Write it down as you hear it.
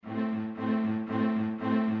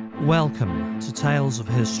Welcome to Tales of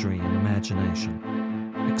History and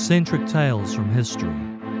Imagination. Eccentric Tales from History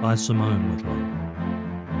by Simone Whitlow.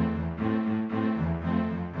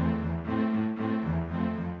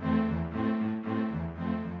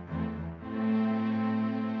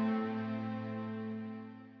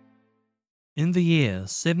 In the year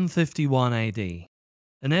 751 AD,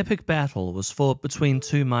 an epic battle was fought between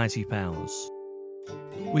two mighty powers.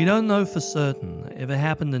 We don't know for certain if it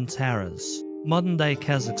happened in Taraz, modern-day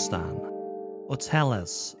Kazakhstan, or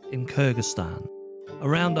Talas in Kyrgyzstan,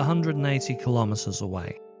 around 180 kilometers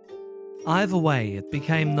away. Either way, it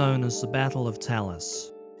became known as the Battle of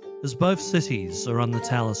Talas, as both cities are on the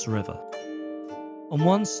Talas River. On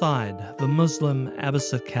one side, the Muslim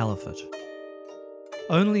Abbasid Caliphate.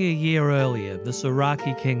 Only a year earlier, this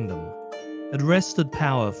Iraqi kingdom had wrested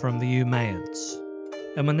power from the Umayyads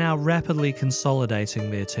and were now rapidly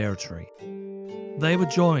consolidating their territory. They were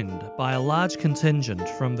joined by a large contingent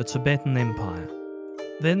from the Tibetan Empire,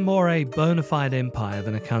 then more a bona fide empire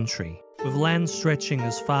than a country, with land stretching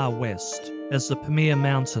as far west as the Pamir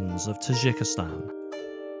Mountains of Tajikistan.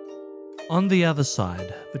 On the other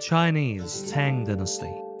side, the Chinese Tang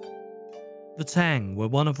dynasty. The Tang were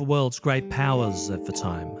one of the world's great powers at the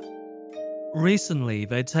time. Recently,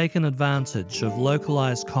 they'd taken advantage of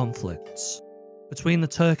localized conflicts between the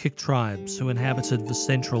Turkic tribes who inhabited the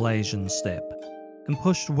Central Asian steppe and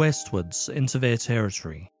pushed westwards into their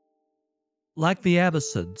territory. Like the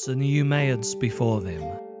Abbasids and the Umayyads before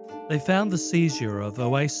them, they found the seizure of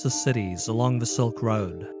oasis cities along the Silk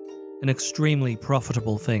Road an extremely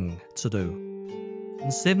profitable thing to do.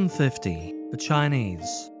 In 750, the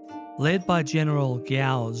Chinese, led by General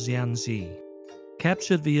Giao Xianzhi,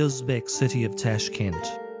 captured the Uzbek city of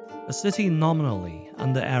Tashkent, a city nominally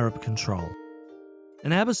under Arab control.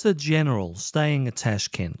 An Abbasid general staying at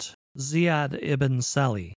Tashkent, Ziyad ibn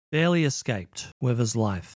Salih, barely escaped with his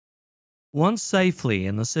life. Once safely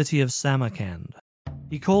in the city of Samarkand,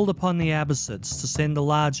 he called upon the Abbasids to send a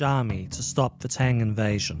large army to stop the Tang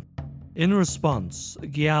invasion. In response,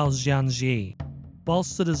 Giao Xianzhi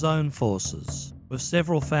bolstered his own forces with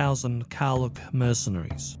several thousand Karluk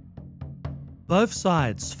mercenaries. Both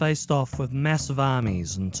sides faced off with massive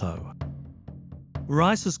armies in tow.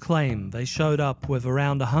 Writers claim they showed up with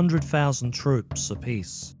around 100,000 troops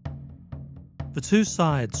apiece. The two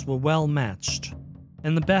sides were well matched,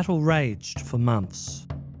 and the battle raged for months.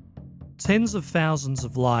 Tens of thousands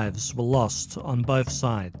of lives were lost on both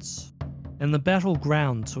sides, and the battle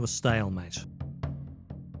ground to a stalemate.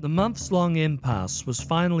 The months-long impasse was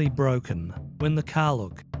finally broken when the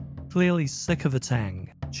Karluk, clearly sick of the Tang,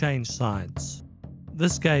 changed sides.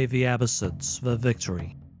 This gave the Abbasids the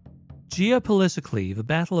victory. Geopolitically, the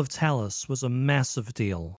Battle of Talas was a massive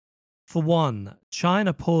deal. For one,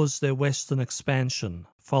 China paused their western expansion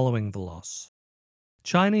following the loss.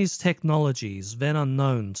 Chinese technologies then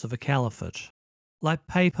unknown to the Caliphate, like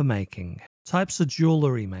paper-making, types of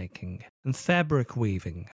jewelry making, and fabric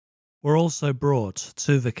weaving, were also brought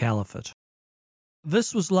to the Caliphate.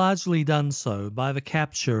 This was largely done so by the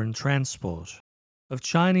capture and transport of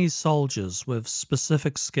Chinese soldiers with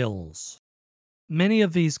specific skills. Many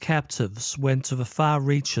of these captives went to the far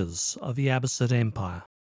reaches of the Abbasid Empire.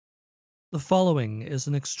 The following is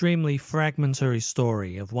an extremely fragmentary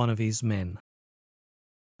story of one of these men.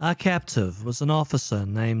 Our captive was an officer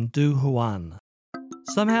named Du Huan.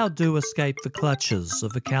 Somehow Du escaped the clutches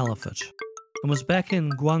of the Caliphate and was back in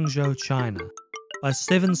Guangzhou, China, by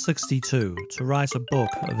 762 to write a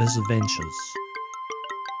book of his adventures.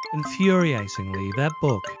 Infuriatingly, that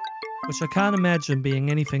book, which I can't imagine being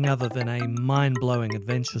anything other than a mind-blowing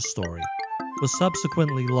adventure story, was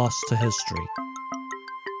subsequently lost to history.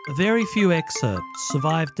 A very few excerpts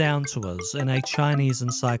survived down to us in a Chinese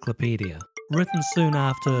encyclopedia, written soon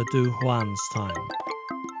after Du Huan's time.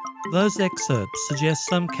 Those excerpts suggest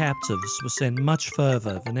some captives were sent much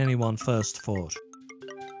further than anyone first thought.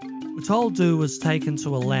 We're told Du was taken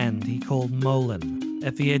to a land he called Molin,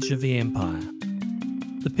 at the edge of the empire.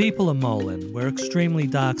 The people of Molin were extremely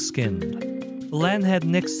dark-skinned. The land had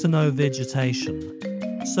next to no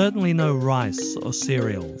vegetation, certainly no rice or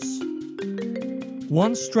cereals.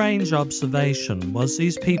 One strange observation was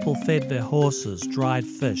these people fed their horses dried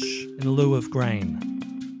fish in lieu of grain.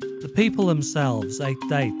 The people themselves ate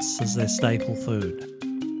dates as their staple food.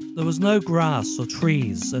 There was no grass or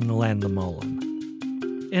trees in the land of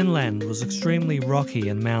Molin. Inland was extremely rocky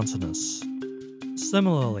and mountainous.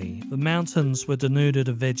 Similarly, the mountains were denuded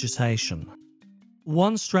of vegetation.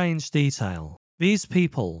 One strange detail: these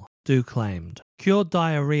people, Du claimed, cured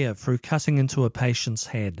diarrhea through cutting into a patient's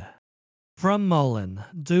head. From Molin,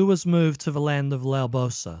 Du was moved to the land of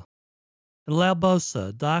Laobosa, In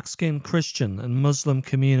Laobosa, dark-skinned Christian and Muslim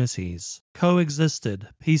communities coexisted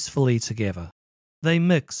peacefully together. They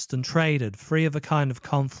mixed and traded free of a kind of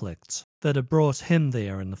conflict that had brought him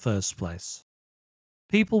there in the first place.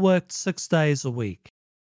 People worked 6 days a week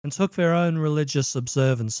and took their own religious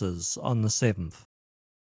observances on the 7th.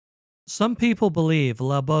 Some people believe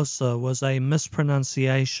Laobosa was a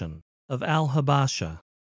mispronunciation of Al-Habasha,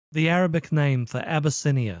 the Arabic name for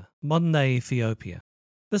Abyssinia, modern-day Ethiopia.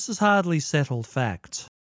 This is hardly settled fact.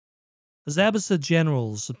 As Abbasid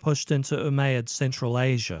generals had pushed into Umayyad Central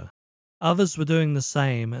Asia, others were doing the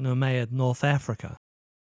same in Umayyad North Africa.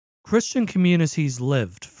 Christian communities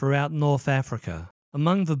lived throughout North Africa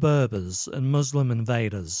among the Berbers and Muslim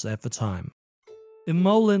invaders at the time.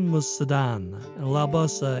 Imolan was Sudan and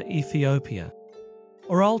Laobosa Ethiopia,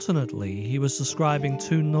 or alternately he was describing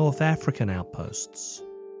 2 North African outposts.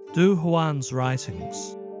 Du Huan's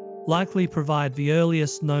writings likely provide the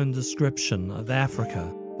earliest known description of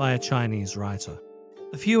Africa by a Chinese writer.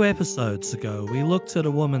 A few episodes ago we looked at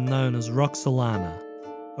a woman known as Roxolana,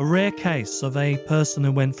 a rare case of a person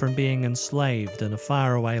who went from being enslaved in a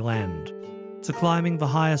faraway land to climbing the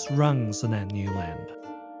highest rungs in that new land.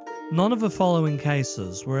 None of the following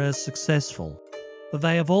cases were as successful, but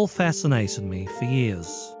they have all fascinated me for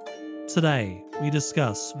years. Today, we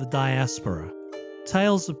discuss the Diaspora,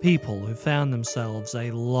 tales of people who found themselves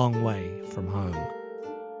a long way from home.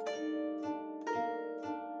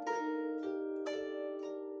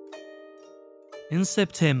 In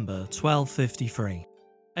September 1253,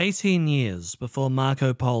 18 years before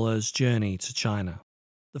Marco Polo's journey to China,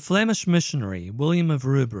 the Flemish missionary William of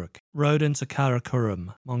Rubruck rode into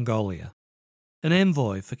Karakorum, Mongolia. An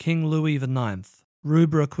envoy for King Louis IX,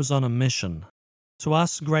 Rubruck was on a mission to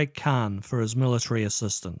ask the Great Khan for his military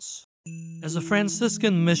assistance. As a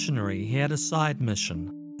Franciscan missionary, he had a side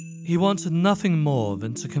mission. He wanted nothing more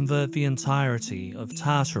than to convert the entirety of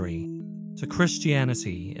Tartary to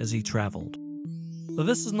Christianity as he travelled. But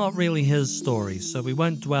this is not really his story, so we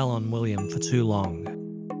won't dwell on William for too long.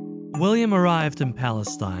 William arrived in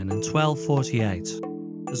Palestine in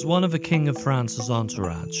 1248 as one of the King of France's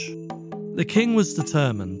entourage. The king was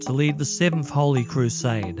determined to lead the 7th Holy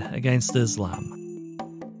Crusade against Islam.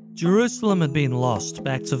 Jerusalem had been lost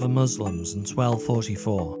back to the Muslims in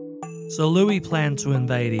 1244, so Louis planned to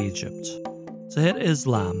invade Egypt, to hit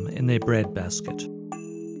Islam in their breadbasket.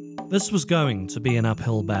 This was going to be an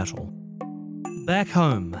uphill battle. Back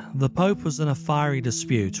home, the Pope was in a fiery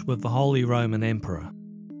dispute with the Holy Roman Emperor,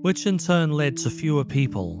 which in turn led to fewer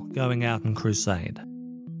people going out in crusade.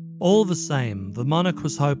 All the same, the monarch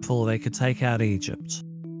was hopeful they could take out Egypt,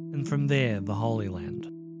 and from there the Holy Land.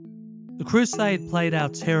 The crusade played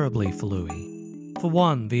out terribly for Louis. For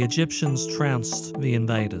one, the Egyptians trounced the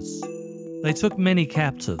invaders. They took many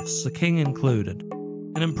captives, the king included,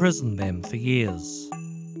 and imprisoned them for years.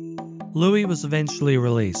 Louis was eventually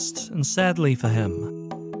released, and sadly for him,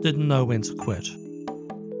 didn't know when to quit.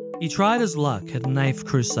 He tried his luck at an 8th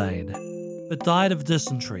crusade, but died of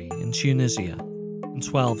dysentery in Tunisia in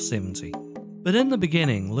 1270. But in the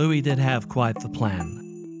beginning, Louis did have quite the plan.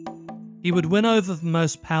 He would win over the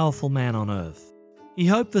most powerful man on earth. He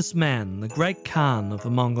hoped this man, the great Khan of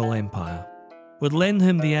the Mongol Empire, would lend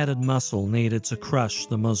him the added muscle needed to crush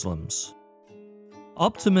the Muslims.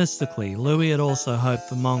 Optimistically, Louis had also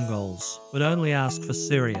hoped the Mongols would only ask for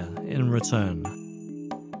Syria in return.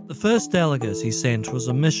 The first delegate he sent was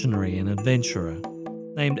a missionary and adventurer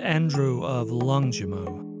named Andrew of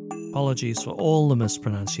Longjumeau. Apologies for all the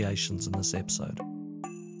mispronunciations in this episode.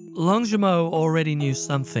 Longjumeau already knew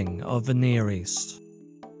something of the Near East.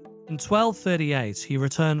 In 1238, he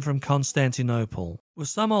returned from Constantinople with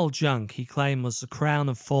some old junk he claimed was the crown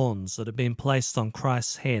of thorns that had been placed on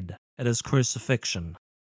Christ's head at his crucifixion.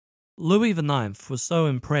 Louis IX was so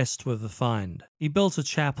impressed with the find, he built a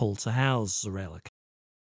chapel to house the relic.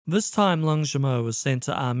 This time Longjumeau was sent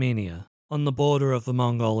to Armenia, on the border of the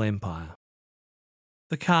Mongol Empire.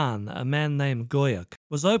 The Khan, a man named Goyuk,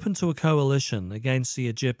 was open to a coalition against the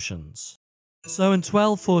Egyptians. So in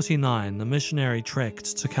 1249, the missionary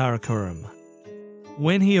trekked to Karakorum.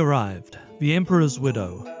 When he arrived, the emperor's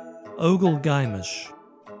widow, Ogul Gaimish,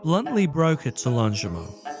 bluntly broke it to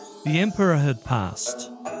Longjumeau. The emperor had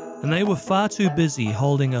passed, and they were far too busy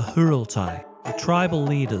holding a Hurultai with tribal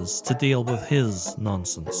leaders to deal with his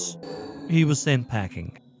nonsense. He was sent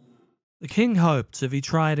packing. The king hoped if he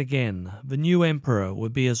tried again, the new emperor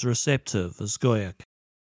would be as receptive as Goyuk.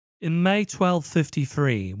 In May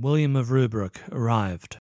 1253, William of Rubruck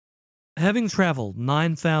arrived. Having travelled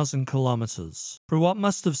 9,000 kilometres through what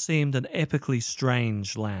must have seemed an epically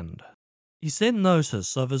strange land, he sent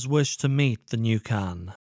notice of his wish to meet the new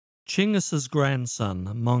Khan, Chinggis's grandson,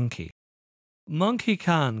 Monki. Monkey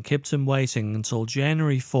Khan kept him waiting until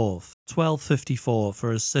January 4th, 1254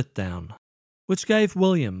 for his sit-down, which gave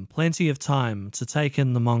William plenty of time to take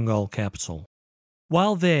in the Mongol capital.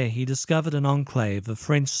 While there, he discovered an enclave of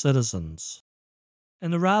French citizens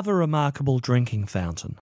and a rather remarkable drinking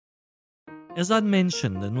fountain. As I'd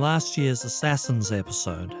mentioned in last year's Assassins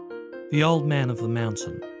episode, The Old Man of the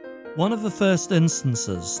Mountain, one of the first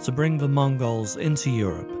instances to bring the Mongols into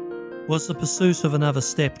Europe was the pursuit of another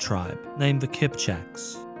steppe tribe named the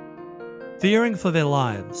Kipchaks. Fearing for their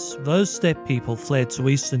lives, those steppe people fled to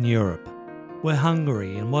Eastern Europe, where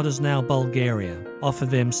Hungary and what is now Bulgaria offered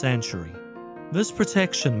them sanctuary. This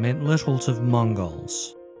protection meant little to the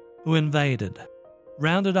Mongols, who invaded,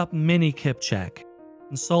 rounded up many Kipchak,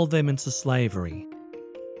 and sold them into slavery.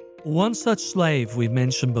 One such slave we've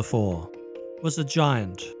mentioned before was a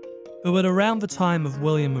giant who, at around the time of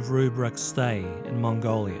William of Rubruck's stay in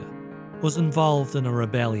Mongolia, was involved in a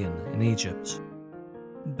rebellion in Egypt.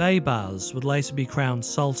 Baybars would later be crowned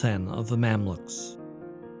Sultan of the Mamluks.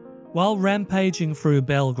 While rampaging through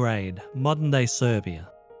Belgrade, modern-day Serbia,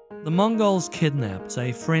 the Mongols kidnapped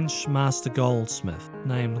a French master goldsmith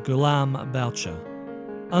named Ghulam Baucha.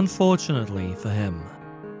 Unfortunately for him,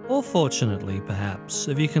 or fortunately perhaps,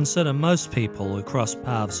 if you consider most people who crossed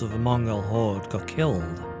paths with the Mongol horde got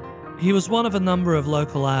killed, he was one of a number of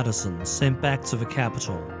local artisans sent back to the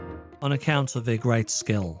capital on account of their great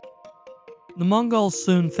skill. The Mongols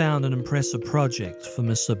soon found an impressive project for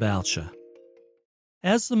Mr. Baucha.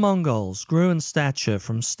 As the Mongols grew in stature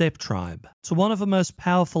from steppe tribe to one of the most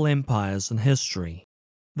powerful empires in history,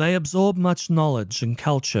 they absorbed much knowledge and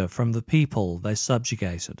culture from the people they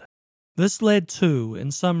subjugated. This led to, in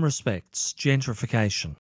some respects,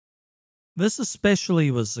 gentrification. This especially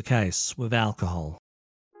was the case with alcohol.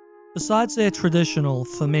 Besides their traditional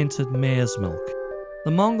fermented mare's milk,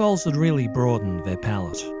 the Mongols had really broadened their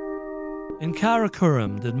palate. In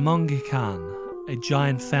Karakorum did Monkey Khan a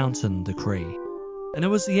giant fountain decree, and it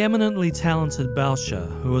was the eminently talented Baucha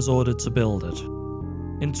who was ordered to build it.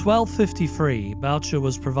 In 1253, Baucha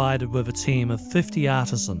was provided with a team of 50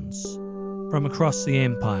 artisans from across the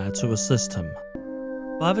empire to assist him.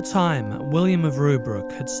 By the time William of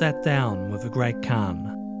Rubruck had sat down with the great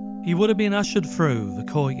Khan, he would have been ushered through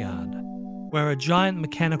the courtyard, where a giant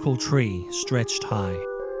mechanical tree stretched high.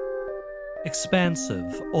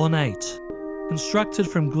 Expansive, ornate, constructed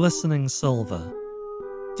from glistening silver,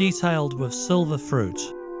 detailed with silver fruit,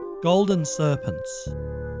 golden serpents,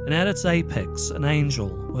 and at its apex an angel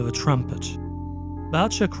with a trumpet.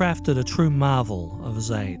 Baucha crafted a true marvel of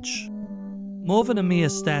his age. More than a mere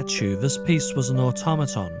statue, this piece was an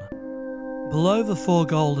automaton. Below the 4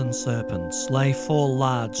 golden serpents lay 4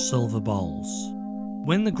 large silver bowls.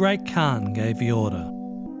 When the great Khan gave the order,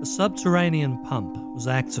 a subterranean pump was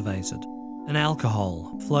activated, and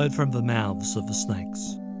alcohol flowed from the mouths of the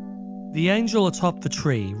snakes. The angel atop the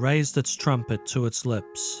tree raised its trumpet to its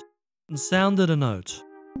lips and sounded a note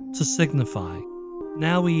to signify,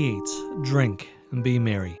 "Now we eat, drink, and be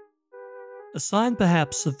merry." A sign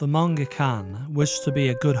perhaps that the Monkey Khan wished to be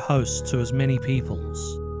a good host to as many peoples.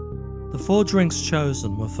 The 4 drinks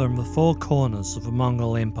chosen were from the 4 corners of the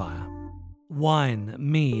Mongol Empire: wine,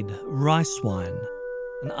 mead, rice wine,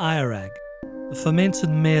 and ayarag, the fermented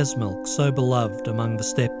mare's milk so beloved among the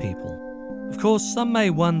steppe people. Of course, some may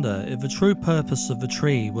wonder if the true purpose of the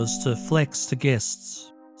tree was to flex to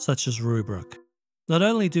guests, such as Rubruck. Not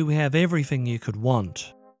only do we have everything you could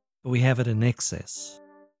want, but we have it in excess.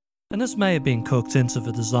 And this may have been cooked into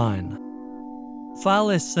the design. Far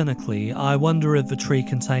less cynically, I wonder if the tree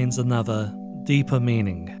contains another, deeper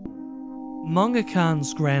meaning. Monkey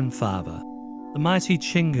Khan's grandfather, the mighty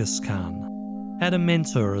Chinggis Khan, had a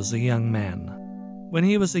mentor as a young man. When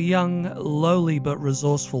he was a young, lowly but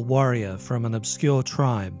resourceful warrior from an obscure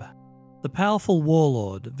tribe, the powerful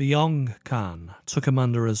warlord, the Yong Khan, took him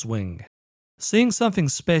under his wing. Seeing something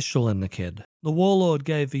special in the kid, the warlord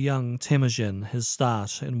gave the young Temujin his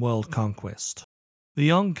start in world conquest. The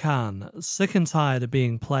Yong Khan, sick and tired of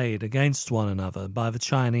being played against one another by the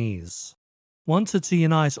Chinese, wanted to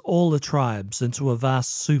unite all the tribes into a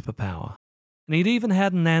vast superpower, and he'd even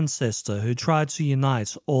had an ancestor who tried to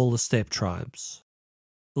unite all the steppe tribes.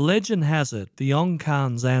 Legend has it the Yong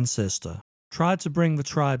Khan's ancestor tried to bring the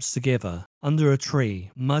tribes together under a tree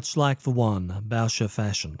much like the one Baucha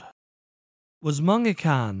fashioned. Was Monkey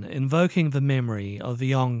Khan invoking the memory of the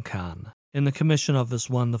Yong Khan in the commission of this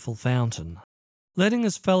wonderful fountain, letting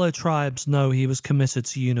his fellow tribes know he was committed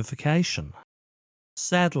to unification?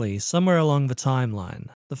 Sadly, somewhere along the timeline,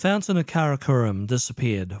 the fountain of Karakorum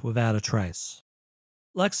disappeared without a trace.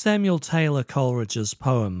 Like Samuel Taylor Coleridge's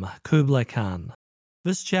poem Kublai Khan,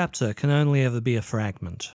 this chapter can only ever be a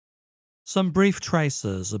fragment. Some brief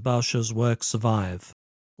traces of Baosha's work survive,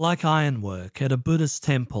 like ironwork at a Buddhist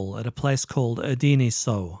temple at a place called Erdini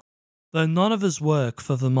So, though none of his work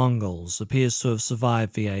for the Mongols appears to have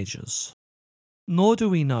survived the ages. Nor do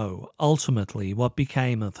we know, ultimately, what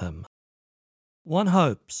became of him. One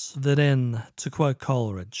hopes that in, to quote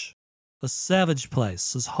Coleridge, the savage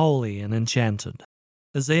place is holy and enchanted,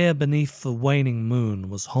 as air beneath the waning moon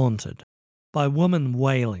was haunted by woman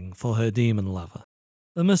wailing for her demon lover.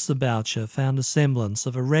 The Mr. Boucher found a semblance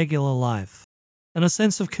of a regular life and a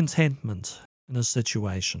sense of contentment in his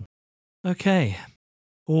situation. Okay,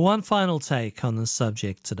 well, one final take on this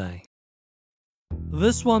subject today.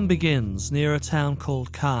 This one begins near a town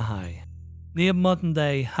called Karhay, near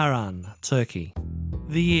modern-day Harran, Turkey,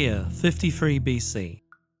 the year 53 BC.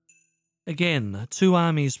 Again, two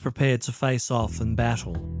armies prepared to face off in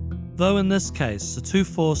battle, though in this case the two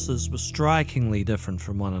forces were strikingly different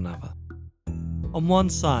from one another. On one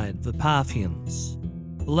side, the Parthians,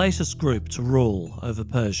 the latest group to rule over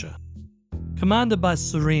Persia. Commanded by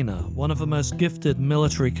Serena, one of the most gifted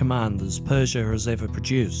military commanders Persia has ever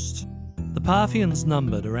produced, the Parthians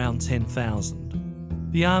numbered around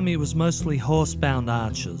 10,000. The army was mostly horse-bound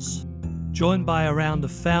archers, joined by around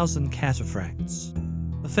 1,000 cataphracts,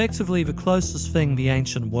 effectively the closest thing the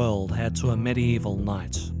ancient world had to a medieval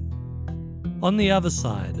knight. On the other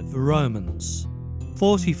side, the Romans,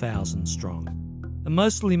 40,000 strong, and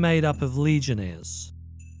mostly made up of legionnaires,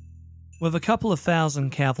 with a couple of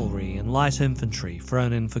thousand cavalry and light infantry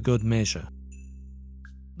thrown in for good measure.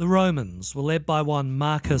 The Romans were led by one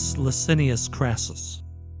Marcus Licinius Crassus.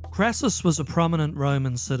 Crassus was a prominent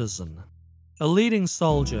Roman citizen, a leading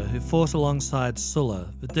soldier who fought alongside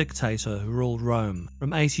Sulla, the dictator who ruled Rome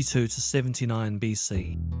from 82 to 79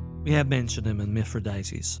 BC. We have mentioned him in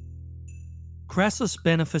Mithridates. Crassus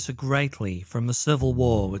benefited greatly from the civil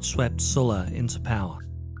war which swept Sulla into power.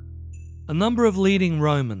 A number of leading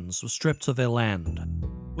Romans were stripped of their land,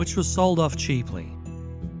 which was sold off cheaply.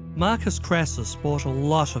 Marcus Crassus bought a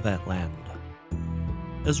lot of that land.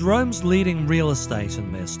 As Rome's leading real estate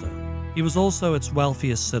investor, he was also its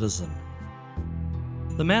wealthiest citizen.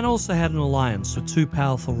 The man also had an alliance with two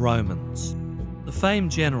powerful Romans, the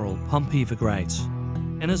famed general Pompey the Great,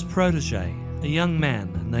 and his protege, a young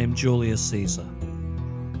man named Julius Caesar.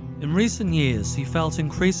 In recent years, he felt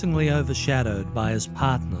increasingly overshadowed by his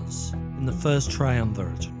partners in the First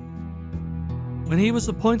Triumvirate. When he was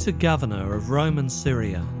appointed governor of Roman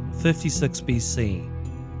Syria in 56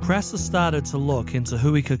 BC, Crassus started to look into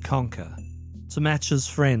who he could conquer to match his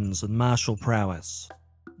friends in martial prowess.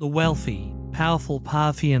 The wealthy, powerful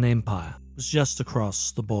Parthian Empire was just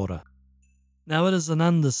across the border. Now it is an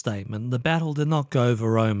understatement, the battle did not go the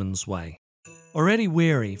Romans' way. Already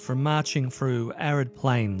weary from marching through arid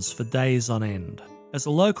plains for days on end, as a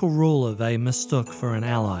local ruler they mistook for an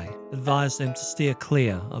ally advised them to steer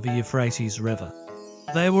clear of the Euphrates River.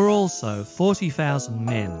 There were also 40,000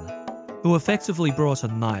 men who effectively brought a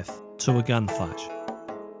knife to a gunfight.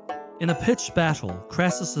 In a pitched battle,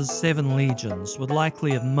 Crassus's 7 legions would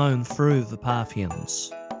likely have mown through the Parthians.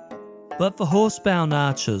 But the horse-bound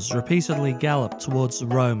archers repeatedly galloped towards the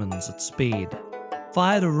Romans at speed,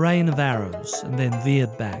 fired a rain of arrows, and then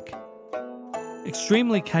veered back.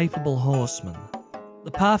 Extremely capable horsemen,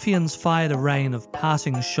 the Parthians fired a rain of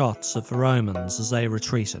parting shots at the Romans as they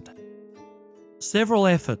retreated. Several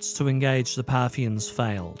efforts to engage the Parthians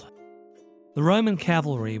failed. The Roman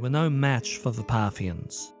cavalry were no match for the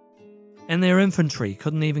Parthians, and their infantry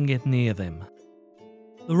couldn't even get near them.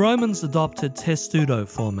 The Romans adopted testudo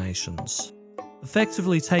formations,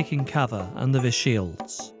 effectively taking cover under their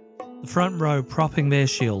shields, the front row propping their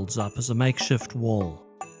shields up as a makeshift wall.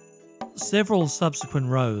 Several subsequent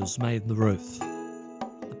rows made the roof.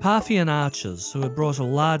 The Parthian archers, who had brought a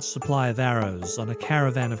large supply of arrows on a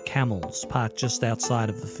caravan of camels parked just outside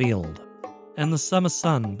of the field, and the summer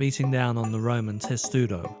sun beating down on the Roman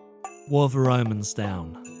testudo, wore the Romans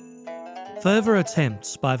down. Further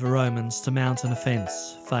attempts by the Romans to mount an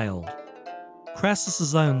offence failed.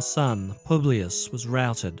 Crassus's own son, Publius, was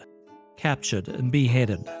routed, captured and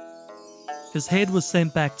beheaded. His head was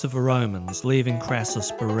sent back to the Romans, leaving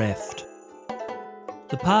Crassus bereft.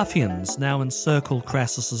 The Parthians now encircled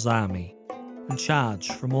Crassus's army and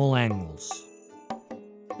charged from all angles.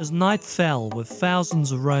 As night fell with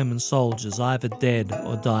thousands of Roman soldiers either dead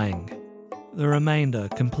or dying, the remainder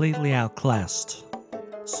completely outclassed,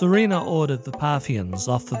 Serena ordered the Parthians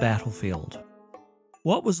off the battlefield.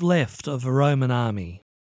 What was left of the Roman army,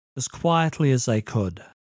 as quietly as they could,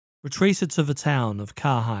 retreated to the town of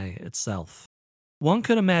Karhay itself. One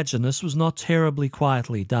could imagine this was not terribly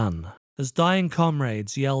quietly done, as dying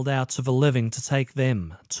comrades yelled out to the living to take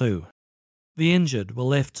them, too. The injured were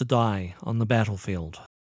left to die on the battlefield.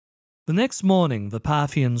 The next morning, the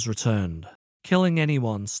Parthians returned, killing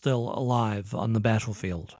anyone still alive on the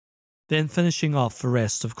battlefield, then finishing off the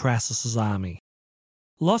rest of Crassus's army.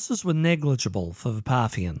 Losses were negligible for the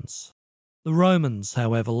Parthians. The Romans,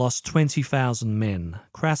 however, lost 20,000 men,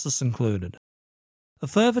 Crassus included. A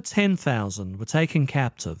further 10,000 were taken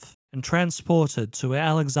captive and transported to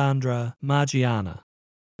Alexandria Margiana,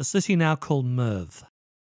 a city now called Merv.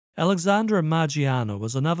 Alexandria Margiana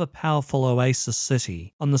was another powerful oasis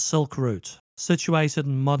city on the Silk Route, situated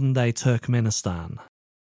in modern-day Turkmenistan.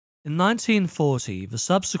 In 1940, the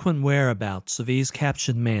subsequent whereabouts of these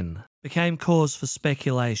captured men became cause for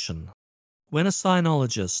speculation when a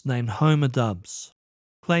sinologist named Homer Dubs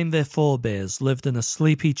claimed their forebears lived in a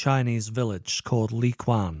sleepy Chinese village called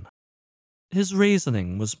Liquan. His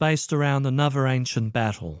reasoning was based around another ancient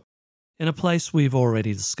battle, in a place we've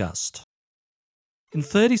already discussed. In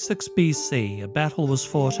 36 BC, a battle was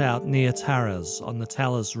fought out near Taraz on the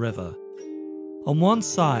Talas River. On one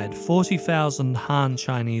side, 40,000 Han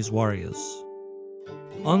Chinese warriors.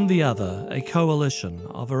 On the other, a coalition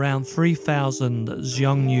of around 3,000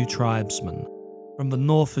 Xiongnu tribesmen from the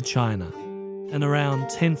north of China and around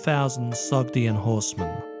 10,000 Sogdian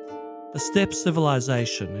horsemen, a steppe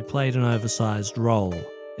civilization who played an oversized role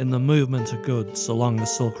in the movement of goods along the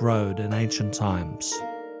Silk Road in ancient times,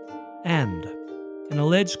 and an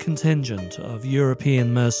alleged contingent of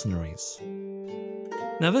European mercenaries.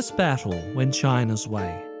 Now this battle went China's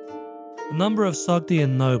way. A number of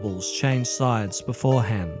Sogdian nobles changed sides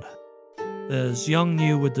beforehand. The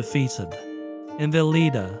Xiongnu were defeated, and their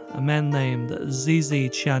leader, a man named Zizi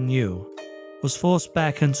Qianyu, was forced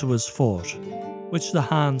back into his fort, which the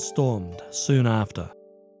Han stormed soon after.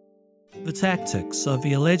 The tactics of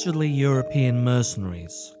the allegedly European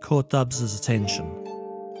mercenaries caught Dubs' attention.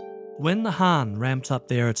 When the Han ramped up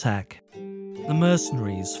their attack, the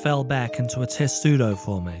mercenaries fell back into a testudo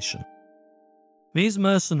formation. These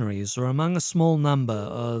mercenaries were among a small number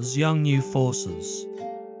of Xiongnu forces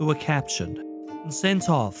who were captured and sent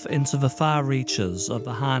off into the far reaches of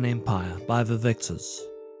the Han Empire by the victors.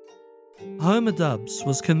 Homer Dubs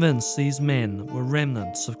was convinced these men were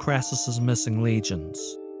remnants of Crassus's missing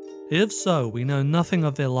legions. If so, we know nothing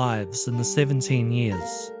of their lives in the 17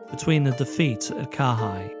 years between the defeat at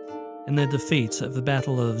Kahai and the defeat at the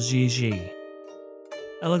Battle of Jiji.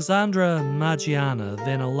 Alexandria Margiana,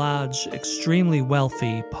 then a large, extremely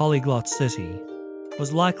wealthy, polyglot city,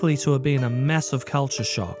 was likely to have been a massive culture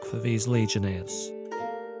shock for these legionnaires.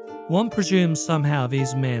 One presumes somehow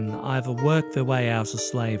these men either worked their way out of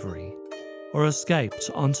slavery or escaped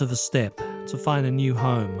onto the steppe to find a new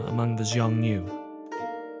home among the Xiongnu.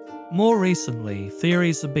 More recently,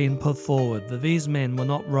 theories have been put forward that these men were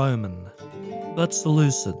not Roman, but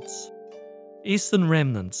Seleucids, eastern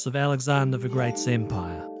remnants of Alexander the Great's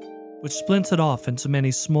empire, which splintered off into many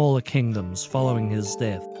smaller kingdoms following his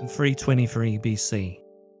death in 323 BC.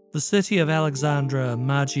 The city of Alexandria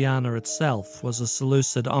Margiana itself was a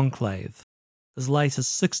Seleucid enclave as late as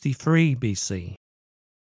 63 BC.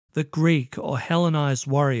 The Greek or Hellenized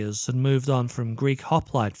warriors had moved on from Greek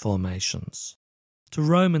hoplite formations to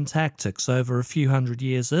Roman tactics over a few hundred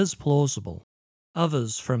years is plausible.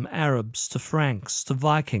 Others, from Arabs to Franks to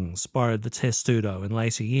Vikings, borrowed the testudo in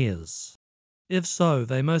later years. If so,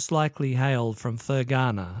 they most likely hailed from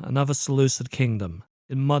Fergana, another Seleucid kingdom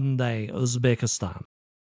in modern-day Uzbekistan.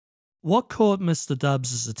 What caught Mr.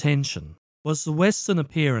 Dubs' attention was the western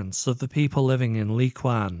appearance of the people living in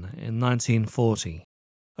Liquan in 1940,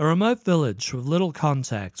 a remote village with little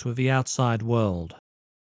contact with the outside world.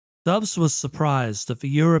 Dubs was surprised at the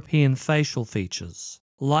European facial features,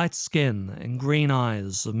 light skin and green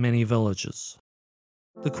eyes of many villagers.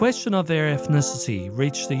 The question of their ethnicity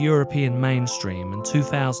reached the European mainstream in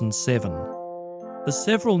 2007, as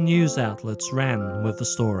several news outlets ran with the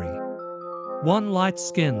story. One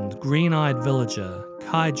light-skinned, green-eyed villager,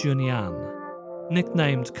 Kai Junian,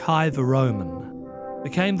 nicknamed Kai the Roman,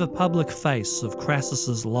 became the public face of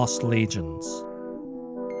Crassus's lost legions.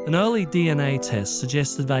 An early DNA test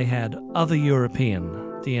suggested they had other European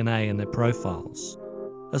DNA in their profiles.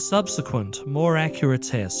 A subsequent, more accurate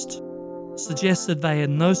test suggested they had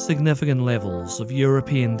no significant levels of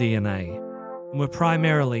European DNA and were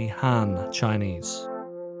primarily Han Chinese.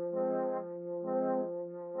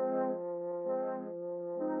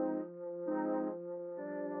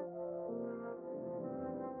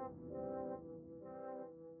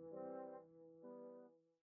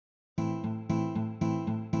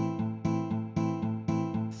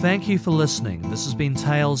 Thank you for listening. This has been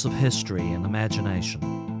Tales of History and Imagination.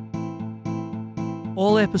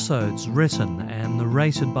 All episodes written and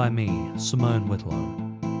narrated by me, Simone Whitlow.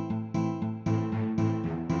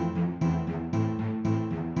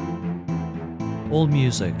 All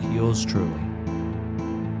music yours truly.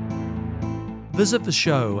 Visit the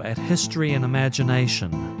show at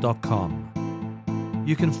historyandimagination.com.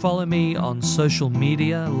 You can follow me on social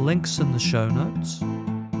media, links in the show notes,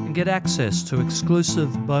 and get access to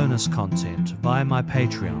exclusive bonus content via my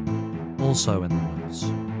Patreon, also in the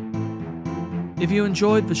notes. If you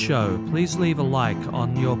enjoyed the show, please leave a like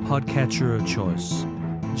on your podcatcher of choice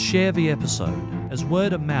and share the episode, as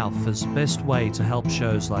word of mouth is the best way to help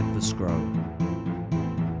shows like this grow.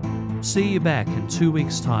 See you back in 2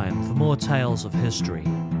 weeks' time for more tales of history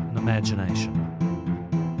and imagination.